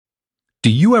Do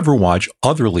you ever watch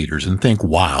other leaders and think,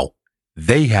 wow,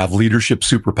 they have leadership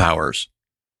superpowers?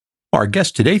 Our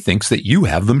guest today thinks that you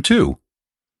have them too.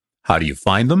 How do you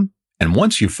find them? And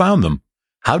once you've found them,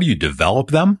 how do you develop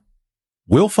them?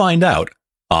 We'll find out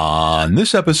on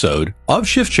this episode of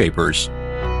Shift Shapers.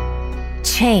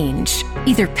 Change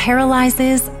either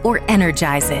paralyzes or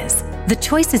energizes. The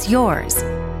choice is yours.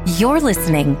 You're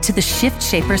listening to the Shift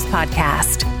Shapers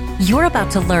podcast. You're about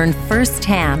to learn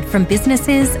firsthand from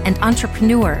businesses and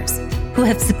entrepreneurs who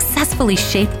have successfully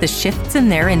shaped the shifts in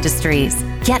their industries.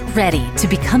 Get ready to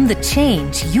become the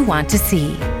change you want to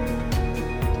see.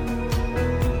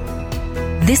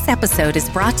 This episode is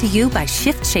brought to you by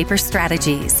Shift Shaper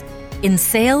Strategies. In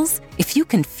sales, if you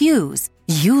confuse,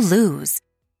 you lose.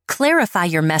 Clarify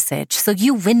your message so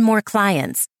you win more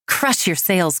clients, crush your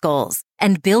sales goals,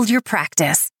 and build your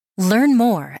practice. Learn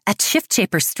more at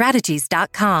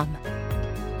shiftshaperstrategies.com.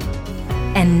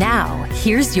 And now,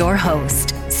 here's your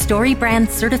host, StoryBrand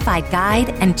Certified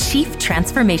Guide and Chief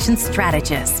Transformation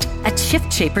Strategist at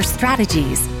Shift Shaper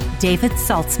Strategies, David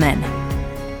Saltzman.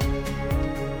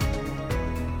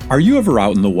 Are you ever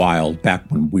out in the wild, back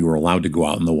when we were allowed to go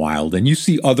out in the wild, and you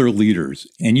see other leaders,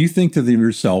 and you think to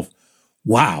yourself,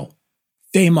 wow,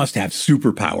 they must have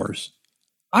superpowers?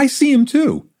 I see them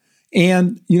too.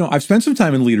 And, I've spent some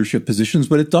time in leadership positions,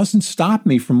 but it doesn't stop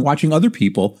me from watching other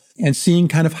people and seeing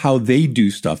kind of how they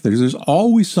do stuff. There's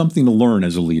always something to learn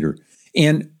as a leader.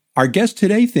 And our guest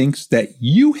today thinks that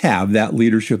you have that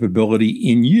leadership ability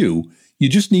in you. You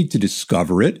just need to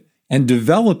discover it and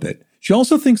develop it. She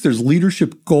also thinks there's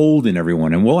leadership gold in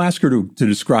everyone, and we'll ask her to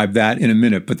describe that in a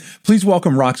minute. But please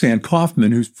welcome Roxanne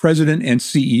Kaufman, who's president and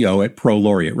CEO at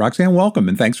ProLaureate. Roxanne, welcome,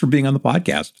 and thanks for being on the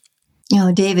podcast.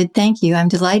 Oh, David, thank you. I'm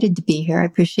delighted to be here. I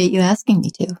appreciate you asking me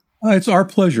to. It's our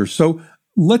pleasure. So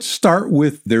let's start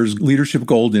with there's leadership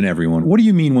gold in everyone. What do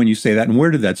you mean when you say that, and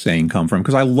where did that saying come from?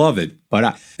 Because I love it,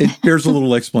 but it bears a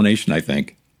little explanation, I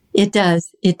think. It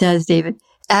does. It does, David.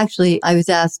 Actually, I was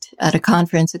asked at a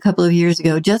conference a couple of years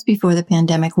ago, just before the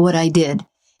pandemic, what I did.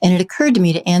 And it occurred to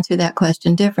me to answer that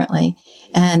question differently.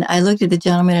 And I looked at the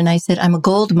gentleman and I said, I'm a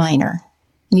gold miner.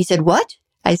 And he said, what?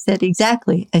 I said,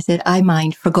 exactly. I said, I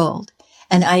mined for gold.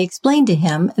 And I explained to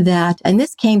him that, and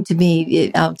this came to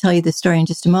me, I'll tell you the story in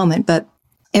just a moment, but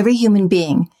every human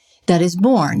being that is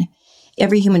born,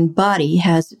 every human body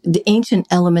has the ancient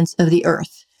elements of the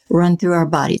earth run through our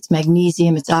body. It's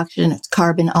magnesium, it's oxygen, it's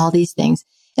carbon, all these things.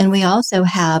 And we also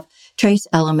have trace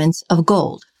elements of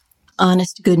gold,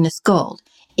 honest to goodness gold.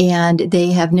 And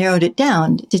they have narrowed it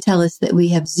down to tell us that we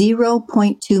have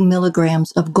 0.2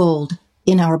 milligrams of gold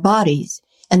in our bodies.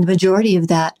 And the majority of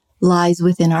that lies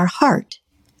within our heart.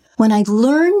 When I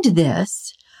learned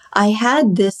this, I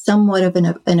had this somewhat of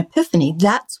an epiphany.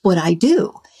 That's what I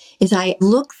do, is I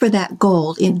look for that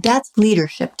gold. And that's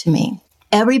leadership to me.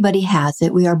 Everybody has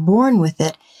it. We are born with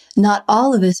it. Not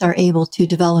all of us are able to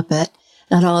develop it.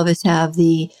 Not all of us have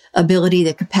the ability,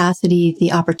 the capacity,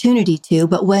 the opportunity to.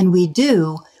 But when we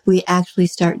do, we actually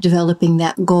start developing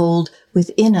that gold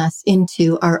within us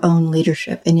into our own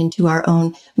leadership and into our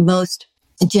own most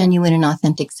genuine and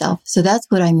authentic self. So that's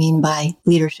what I mean by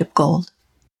leadership gold.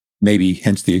 Maybe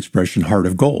hence the expression heart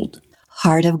of gold.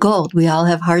 Heart of gold. We all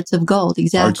have hearts of gold.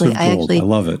 Exactly. Hearts of gold. I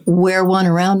love it. Wear one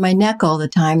around my neck all the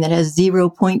time that has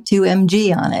 0.2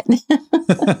 mg on it.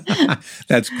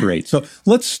 That's great. So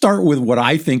let's start with what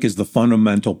I think is the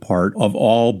fundamental part of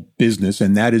all business,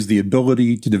 and that is the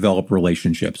ability to develop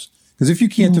relationships. Because if you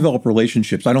can't develop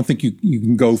relationships, I don't think you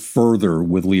can go further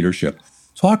with leadership.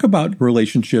 Talk about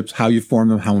relationships, how you form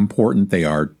them, how important they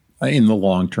are in the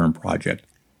long-term project.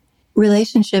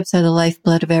 Relationships are the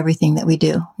lifeblood of everything that we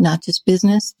do, not just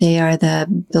business. They are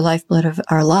the lifeblood of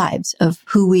our lives, of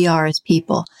who we are as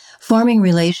people. Forming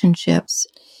relationships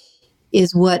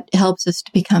is what helps us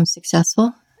to become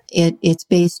successful. It's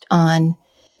based on,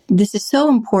 this is so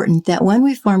important that when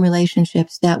we form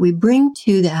relationships, that we bring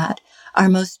to that our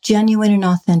most genuine and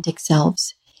authentic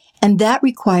selves. And that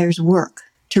requires work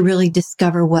to really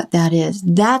discover what that is.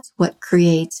 That's what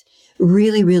creates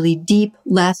really, really deep,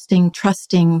 lasting,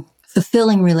 trusting,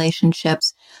 fulfilling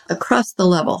relationships across the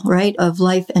level, right, of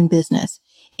life and business.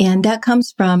 And that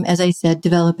comes from, as I said,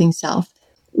 developing self.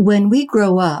 When we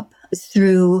grow up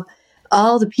through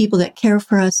all the people that care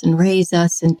for us and raise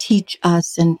us and teach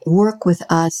us and work with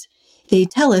us, they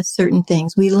tell us certain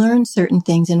things. We learn certain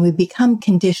things and we become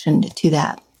conditioned to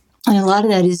that. And a lot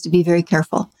of that is to be very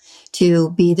careful, to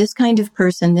be this kind of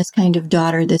person, this kind of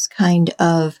daughter, this kind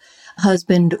of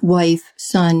husband, wife,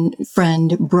 son,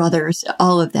 friend, brothers,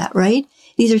 all of that, right?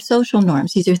 These are social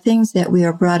norms. These are things that we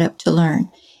are brought up to learn.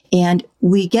 And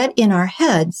we get in our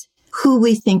heads who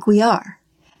we think we are.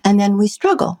 And then we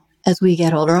struggle as we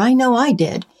get older. I know I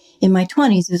did. In my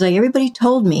 20s, it was like everybody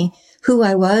told me who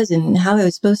I was and how I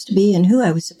was supposed to be and who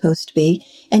I was supposed to be.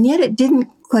 And yet it didn't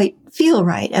quite feel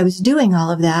right. I was doing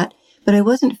all of that, but I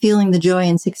wasn't feeling the joy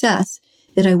and success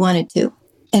that I wanted to.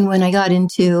 And when I got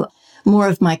into more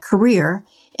of my career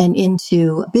and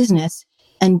into business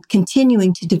and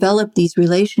continuing to develop these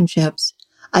relationships,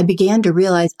 I began to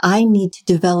realize I need to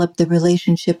develop the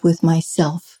relationship with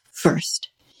myself first.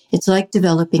 It's like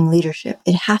developing leadership.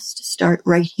 It has to start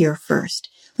right here first.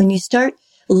 When you start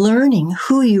learning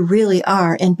who you really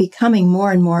are and becoming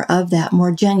more and more of that,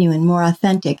 more genuine, more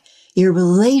authentic, your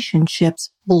relationships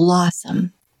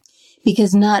blossom.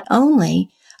 Because not only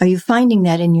are you finding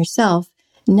that in yourself,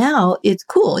 now it's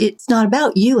cool. It's not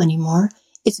about you anymore.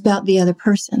 It's about the other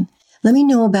person. Let me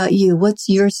know about you. What's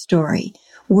your story?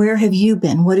 Where have you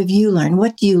been? What have you learned?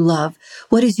 What do you love?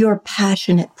 What is your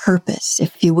passionate purpose,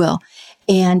 if you will?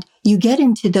 And you get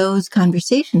into those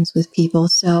conversations with people.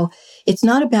 So it's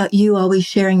not about you always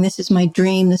sharing, this is my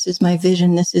dream, this is my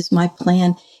vision, this is my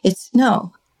plan. It's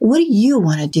no. What do you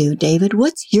want to do, David?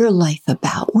 What's your life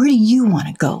about? Where do you want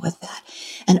to go with that?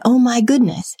 And oh my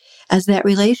goodness, as that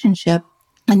relationship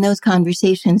and those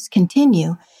conversations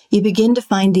continue, you begin to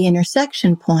find the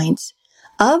intersection points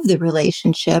of the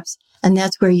relationships, and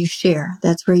that's where you share.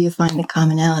 That's where you find the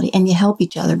commonality, and you help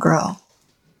each other grow.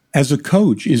 As a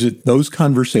coach, is it those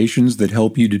conversations that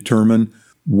help you determine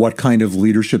what kind of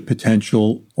leadership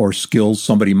potential or skills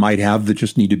somebody might have that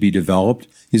just need to be developed?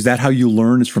 Is that how you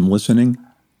learn, is from listening?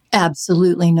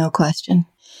 Absolutely, no question.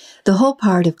 The whole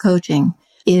part of coaching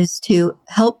is to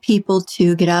help people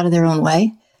to get out of their own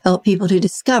way, help people to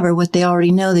discover what they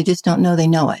already know, they just don't know they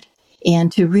know it,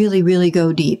 and to really, really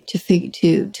go deep,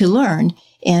 to learn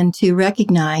and to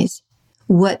recognize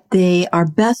what they are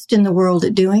best in the world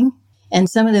at doing. And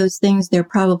some of those things they're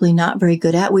probably not very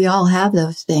good at. We all have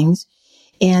those things.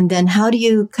 And then how do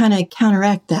you kind of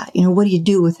counteract that? What do you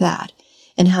do with that?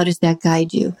 And how does that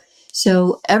guide you?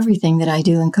 So everything that I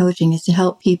do in coaching is to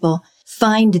help people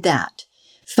find that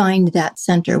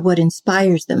center, what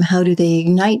inspires them. How do they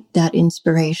ignite that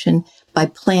inspiration? By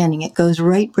planning. It goes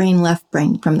right brain, left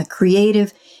brain, from the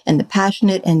creative and the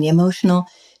passionate and the emotional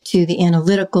to the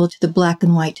analytical, to the black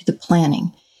and white, to the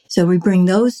planning. So we bring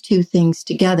those two things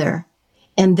together.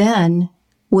 And then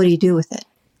what do you do with it?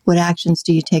 What actions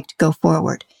do you take to go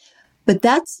forward? But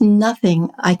that's nothing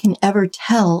I can ever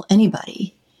tell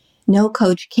anybody. No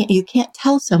coach you can't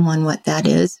tell someone what that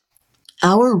is.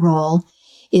 Our role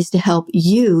is to help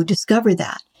you discover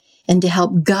that and to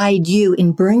help guide you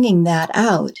in bringing that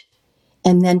out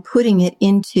and then putting it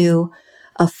into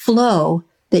a flow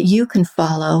that you can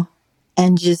follow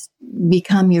and just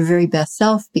become your very best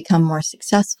self, become more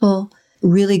successful,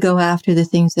 really go after the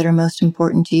things that are most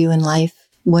important to you in life,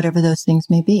 whatever those things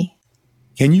may be.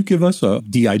 Can you give us a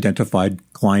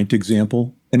de-identified client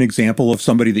example, an example of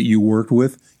somebody that you worked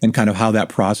with and kind of how that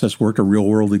process worked, a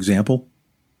real-world example?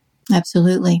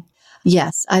 Absolutely.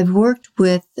 Yes, I've worked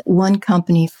with one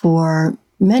company for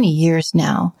many years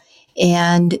now,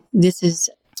 and this is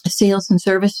a sales and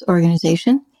service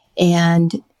organization,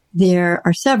 and there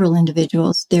are several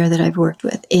individuals there that I've worked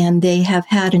with, and they have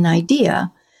had an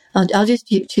idea. I'll just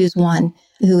choose one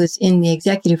who is in the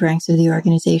executive ranks of the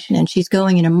organization, and she's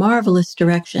going in a marvelous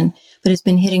direction, but has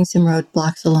been hitting some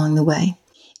roadblocks along the way.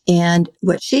 And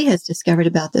what she has discovered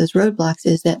about those roadblocks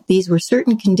is that these were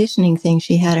certain conditioning things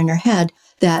she had in her head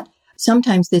that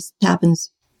sometimes this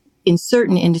happens in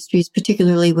certain industries,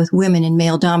 particularly with women in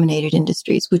male-dominated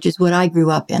industries, which is what I grew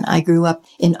up in. I grew up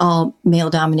in all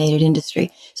male-dominated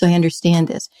industry, so I understand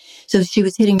this. So she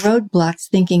was hitting roadblocks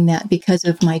thinking that because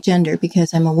of my gender,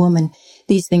 because I'm a woman,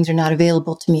 these things are not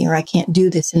available to me or I can't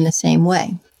do this in the same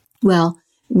way. Well,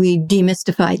 we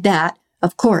demystified that.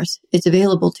 Of course, it's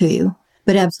available to you,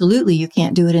 but absolutely you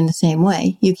can't do it in the same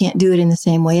way. You can't do it in the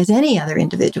same way as any other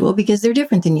individual because they're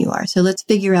different than you are. So let's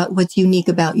figure out what's unique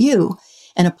about you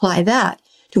and apply that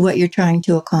to what you're trying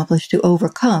to accomplish to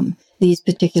overcome these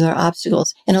particular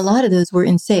obstacles. And a lot of those were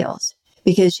in sales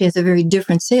because she has a very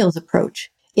different sales approach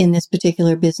in this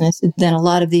particular business than a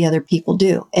lot of the other people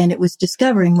do. And it was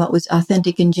discovering what was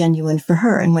authentic and genuine for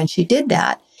her. And when she did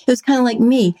that, it was kind of like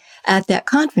me at that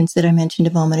conference that I mentioned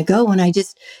a moment ago when I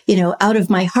just, out of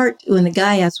my heart, when the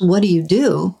guy asked, what do you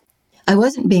do? I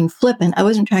wasn't being flippant. I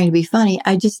wasn't trying to be funny.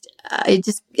 I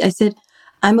said,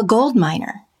 I'm a gold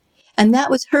miner. And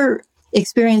that was her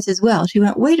experience as well. She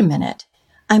went, wait a minute.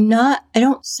 I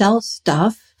don't sell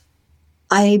stuff.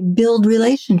 I build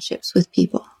relationships with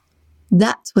people.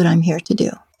 That's what I'm here to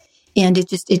do. And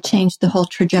it changed the whole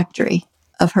trajectory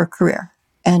of her career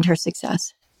and her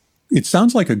success. It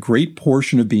sounds like a great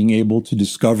portion of being able to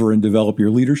discover and develop your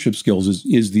leadership skills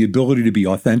is the ability to be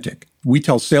authentic. We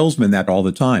tell salesmen that all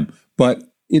the time, but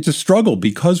it's a struggle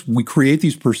because we create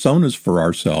these personas for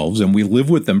ourselves and we live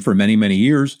with them for many, many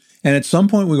years. And at some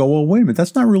point we go, well, wait a minute,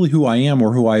 that's not really who I am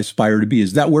or who I aspire to be.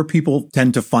 Is that where people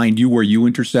tend to find you, where you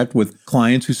intersect with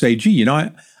clients who say, gee,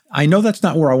 I know that's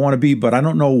not where I want to be, but I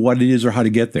don't know what it is or how to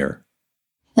get there?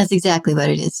 That's exactly what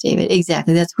it is, David.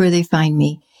 Exactly. That's where they find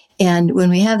me. And when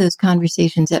we have those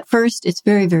conversations, at first, it's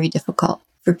very, very difficult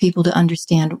for people to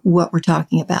understand what we're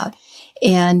talking about.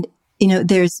 And,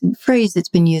 there's a phrase that's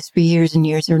been used for years and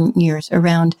years and years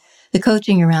around the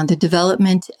coaching, around the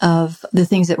development of the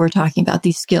things that we're talking about,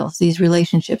 these skills, these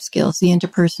relationship skills, the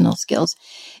interpersonal skills.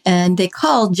 And they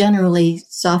call generally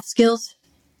soft skills.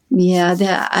 Yeah,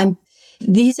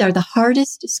 these are the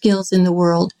hardest skills in the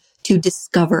world to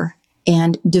discover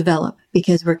and develop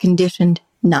because we're conditioned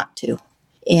not to.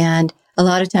 And a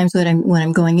lot of times when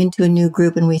I'm going into a new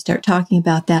group and we start talking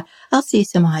about that, I'll see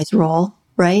some eyes roll,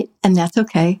 right? And that's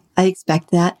okay. I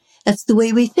expect that. That's the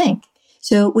way we think.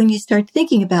 So when you start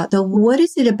thinking about, what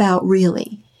is it about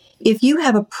really? If you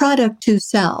have a product to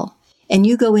sell and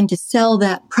you go in to sell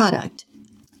that product,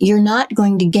 you're not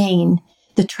going to gain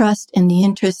the trust and the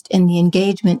interest and the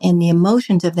engagement and the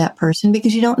emotions of that person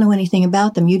because you don't know anything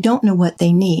about them. You don't know what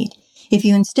they need. If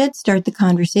you instead start the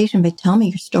conversation by tell me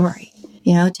your story,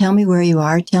 tell me where you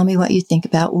are, tell me what you think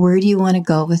about, where do you want to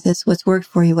go with this, what's worked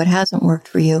for you, what hasn't worked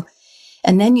for you.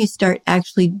 And then you start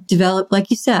actually develop, like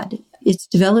you said, it's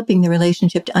developing the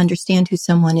relationship to understand who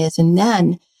someone is. And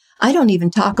then I don't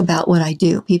even talk about what I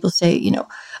do. People say,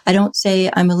 I don't say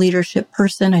I'm a leadership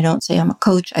person. I don't say I'm a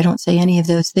coach. I don't say any of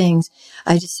those things.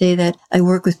 I just say that I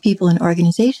work with people and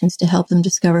organizations to help them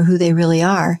discover who they really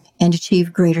are and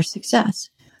achieve greater success.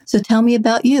 So tell me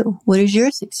about you. What is your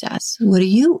success? What do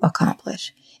you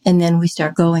accomplish? And then we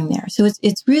start going there. So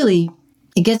it's really,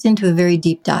 it gets into a very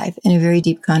deep dive and a very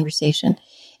deep conversation.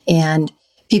 And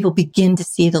people begin to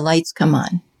see the lights come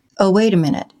on. Oh, wait a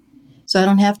minute. So I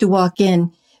don't have to walk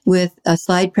in with a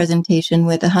slide presentation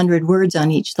with 100 words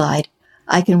on each slide.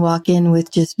 I can walk in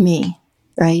with just me,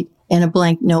 right? And a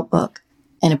blank notebook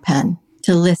and a pen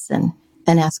to listen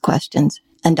and ask questions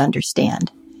and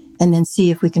understand. And then see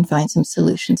if we can find some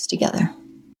solutions together.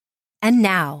 And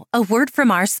now, a word from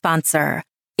our sponsor.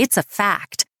 It's a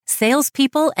fact.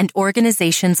 Salespeople and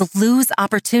organizations lose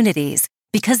opportunities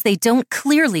because they don't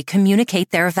clearly communicate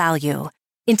their value.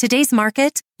 In today's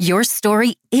market, your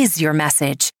story is your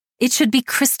message. It should be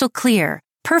crystal clear,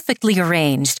 perfectly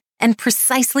arranged, and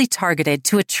precisely targeted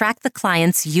to attract the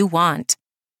clients you want.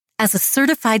 As a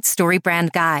certified story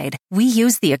brand guide, we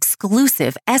use the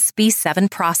exclusive SB7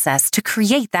 process to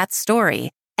create that story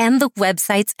and the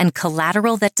websites and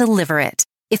collateral that deliver it.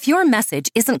 If your message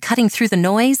isn't cutting through the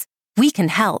noise, we can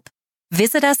help.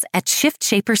 Visit us at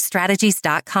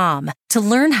shiftshaperstrategies.com to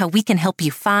learn how we can help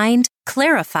you find,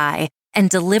 clarify,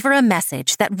 and deliver a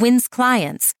message that wins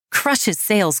clients, crushes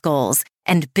sales goals,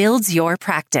 and builds your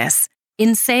practice.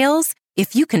 In sales,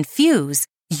 if you confuse,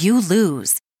 you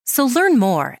lose. So learn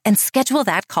more and schedule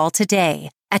that call today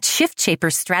at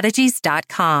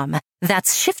shiftshaperstrategies.com.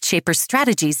 That's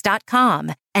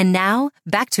shiftshaperstrategies.com. And now,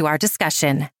 back to our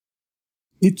discussion.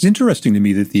 It's interesting to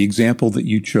me that the example that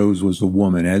you chose was a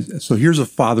woman. So here's a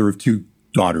father of two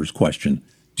daughters question.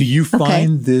 Do you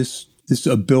find this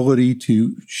ability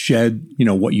to shed,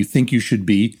 what you think you should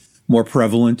be more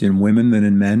prevalent in women than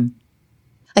in men?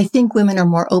 I think women are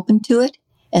more open to it,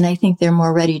 and I think they're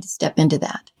more ready to step into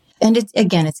that. And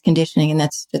it's conditioning, and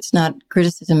that's not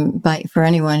criticism for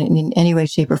anyone in any way,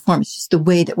 shape, or form. It's just the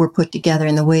way that we're put together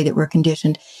and the way that we're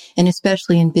conditioned, and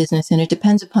especially in business. And it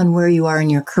depends upon where you are in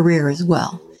your career as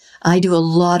well. I do a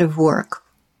lot of work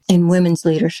in women's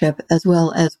leadership as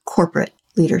well as corporate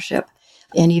leadership,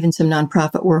 and even some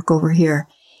nonprofit work over here.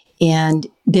 And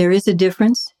there is a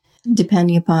difference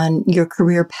depending upon your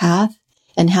career path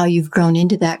and how you've grown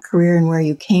into that career and where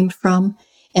you came from.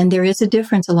 And there is a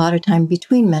difference a lot of time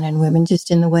between men and women,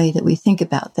 just in the way that we think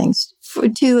about things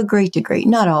to a great degree.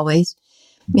 Not always.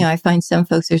 I find some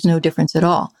folks there's no difference at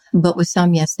all. But with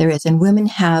some, yes, there is. And women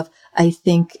have, I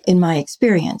think, in my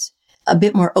experience, a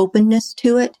bit more openness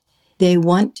to it. They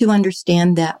want to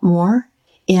understand that more.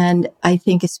 And I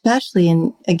think especially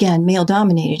in, again,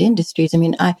 male-dominated industries.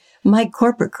 My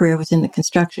corporate career was in the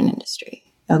construction industry,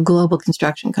 a global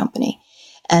construction company.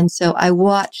 And so I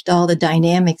watched all the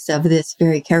dynamics of this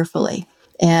very carefully.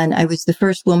 And I was the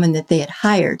first woman that they had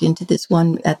hired into this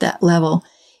one at that level,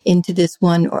 into this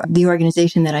one, or the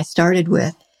organization that I started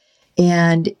with.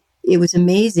 And it was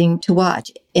amazing to watch.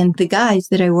 And the guys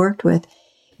that I worked with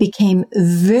became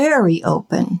very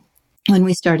open when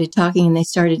we started talking and they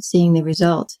started seeing the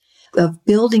results of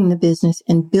building the business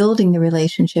and building the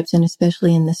relationships, and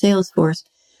especially in the sales force,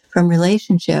 from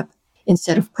relationship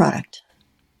instead of product.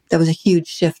 That was a huge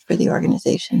shift for the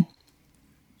organization.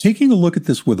 Taking a look at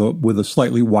this with a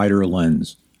slightly wider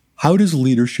lens, how does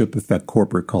leadership affect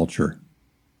corporate culture?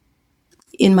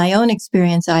 In my own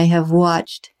experience, I have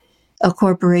watched a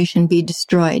corporation be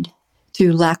destroyed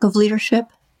through lack of leadership,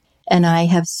 and I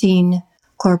have seen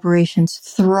corporations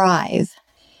thrive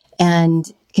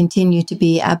and continue to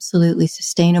be absolutely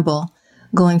sustainable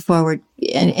going forward,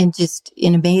 and just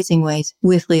in amazing ways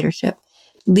with leadership.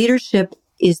 Leadership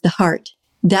is the heart.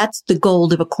 That's the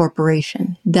gold of a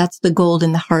corporation. That's the gold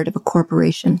in the heart of a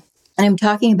corporation. And I'm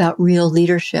talking about real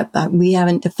leadership. We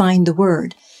haven't defined the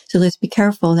word. So let's be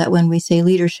careful that when we say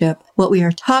leadership, what we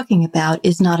are talking about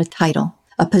is not a title,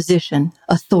 a position,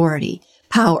 authority,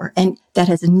 power. And that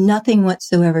has nothing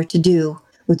whatsoever to do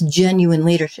with genuine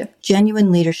leadership.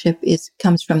 Genuine leadership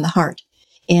comes from the heart,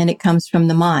 and it comes from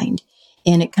the mind,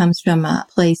 and it comes from a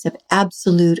place of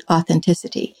absolute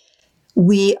authenticity.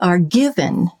 We are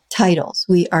given titles.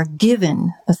 We are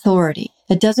given authority.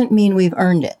 That doesn't mean we've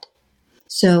earned it.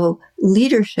 So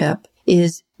leadership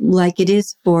is like it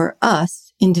is for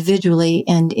us individually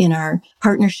and in our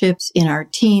partnerships, in our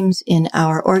teams, in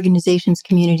our organizations,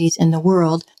 communities, in the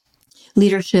world.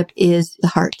 Leadership is the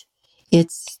heart.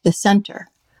 It's the center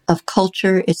of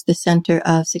culture. It's the center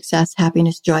of success,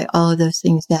 happiness, joy, all of those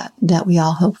things that we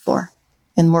all hope for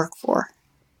and work for.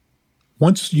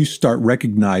 Once you start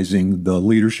recognizing the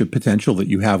leadership potential that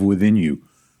you have within you,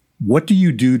 what do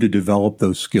you do to develop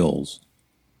those skills?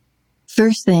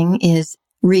 First thing is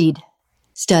read,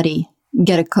 study,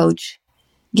 get a coach,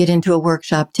 get into a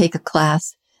workshop, take a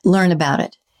class, learn about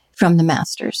it from the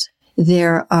masters.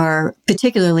 There are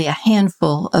particularly a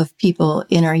handful of people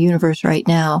in our universe right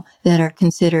now that are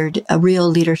considered real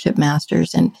leadership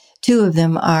masters. And two of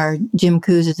them are Jim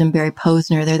Kouzes and Barry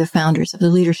Posner. They're the founders of the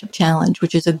Leadership Challenge,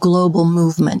 which is a global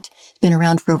movement. It's been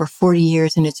around for over 40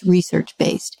 years and it's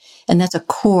research-based. And that's a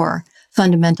core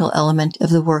fundamental element of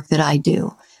the work that I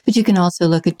do. But you can also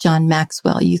look at John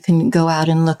Maxwell. You can go out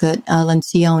and look at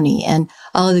Lencioni and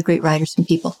all of the great writers and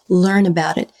people. Learn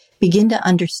about it. Begin to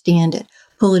understand it.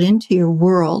 Pull it into your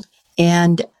world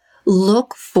and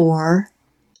look for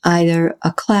either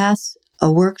a class,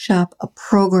 a workshop, a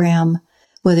program,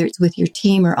 whether it's with your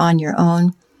team or on your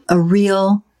own, a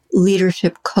real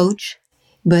leadership coach.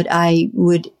 But I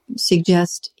would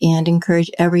suggest and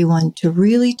encourage everyone to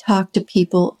really talk to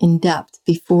people in depth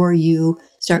before you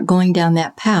start going down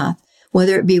that path,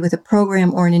 whether it be with a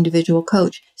program or an individual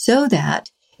coach, so that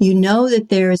you know that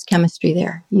there is chemistry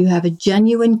there. You have a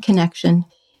genuine connection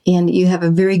and you have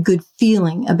a very good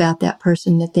feeling about that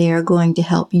person, that they are going to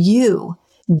help you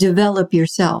develop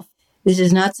yourself. This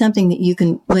is not something that you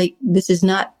can,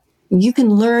 you can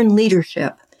learn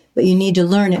leadership, but you need to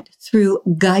learn it through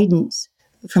guidance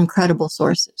from credible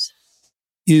sources.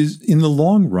 In the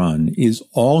long run, is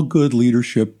all good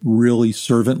leadership really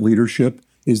servant leadership?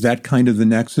 Is that kind of the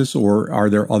nexus, or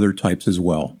are there other types as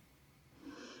well?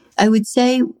 I would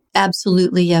say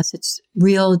absolutely yes. It's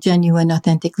real, genuine,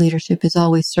 authentic leadership is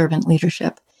always servant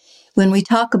leadership. When we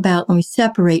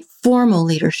separate formal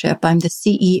leadership, I'm the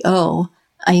CEO,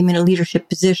 I am in a leadership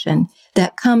position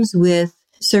that comes with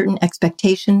certain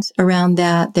expectations around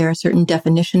that. There are certain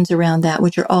definitions around that,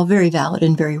 which are all very valid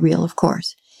and very real, of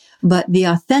course. But the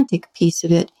authentic piece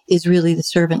of it is really the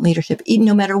servant leadership.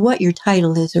 No matter what your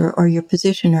title is or your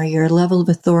position or your level of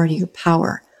authority or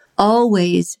power,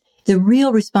 always the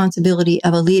real responsibility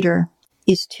of a leader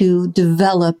is to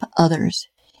develop others,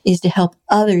 is to help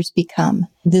others become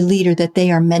the leader that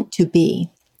they are meant to be.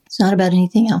 It's not about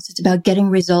anything else. It's about getting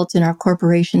results in our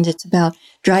corporations. It's about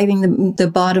driving the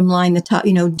bottom line, the top,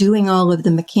 doing all of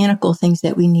the mechanical things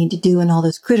that we need to do and all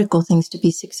those critical things to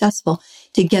be successful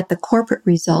to get the corporate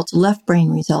results, left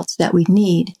brain results that we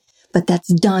need. But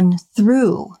that's done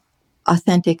through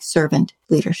authentic servant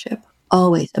leadership.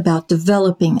 Always about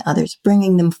developing others,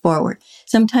 bringing them forward.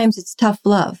 Sometimes it's tough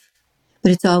love,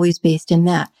 but it's always based in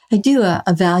that. I do a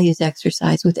values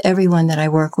exercise with everyone that I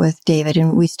work with, David,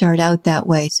 and we start out that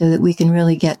way so that we can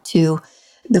really get to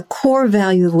the core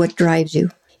value of what drives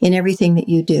you in everything that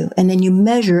you do. And then you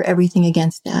measure everything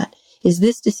against that. Is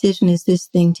this decision, is this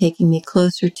thing taking me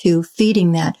closer to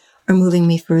feeding that or moving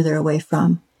me further away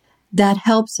from? That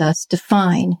helps us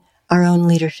define our own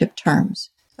leadership terms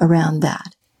around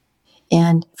that.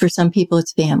 And for some people,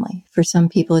 it's family. For some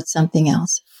people, it's something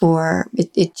else.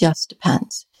 It just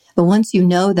depends. But once you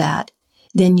know that,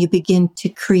 then you begin to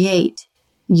create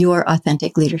your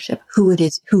authentic leadership, who it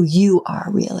is, who you are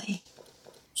really.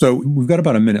 So we've got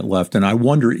about a minute left, and I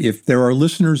wonder if there are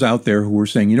listeners out there who are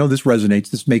saying, this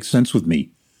resonates, this makes sense with me.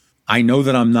 I know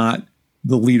that I'm not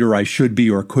the leader I should be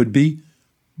or could be.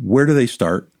 Where do they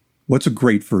start? What's a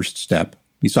great first step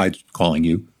besides calling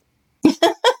you?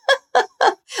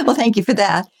 Well, thank you for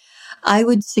that. I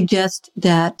would suggest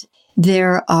that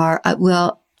there are,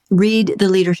 read The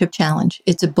Leadership Challenge.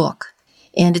 It's a book,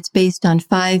 and it's based on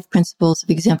 5 principles of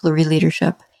exemplary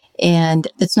leadership. And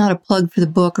it's not a plug for the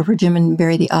book or for Jim and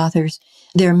Barry, the authors.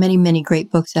 There are many, many great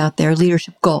books out there.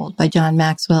 Leadership Gold by John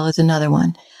Maxwell is another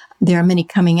one. There are many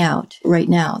coming out right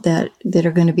now that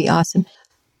are going to be awesome.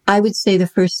 I would say the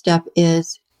first step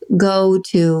is go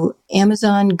to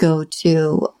Amazon,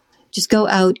 just go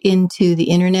out into the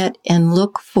internet and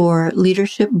look for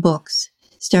leadership books.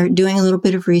 Start doing a little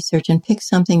bit of research and pick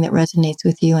something that resonates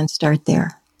with you and start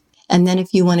there. And then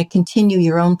if you want to continue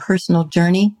your own personal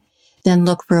journey, then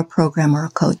look for a program or a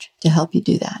coach to help you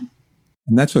do that.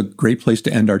 And that's a great place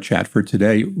to end our chat for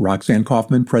today. Roxanne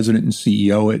Kaufman, President and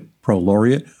CEO at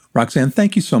ProLaureate. Roxanne,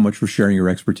 thank you so much for sharing your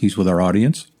expertise with our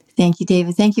audience. Thank you,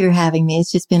 David. Thank you for having me.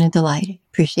 It's just been a delight.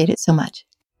 Appreciate it so much.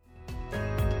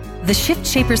 The Shift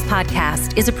Shapers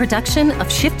podcast is a production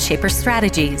of Shift Shaper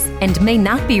Strategies and may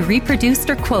not be reproduced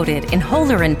or quoted in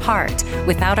whole or in part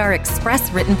without our express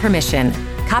written permission.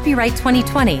 Copyright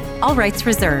 2020, all rights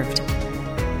reserved.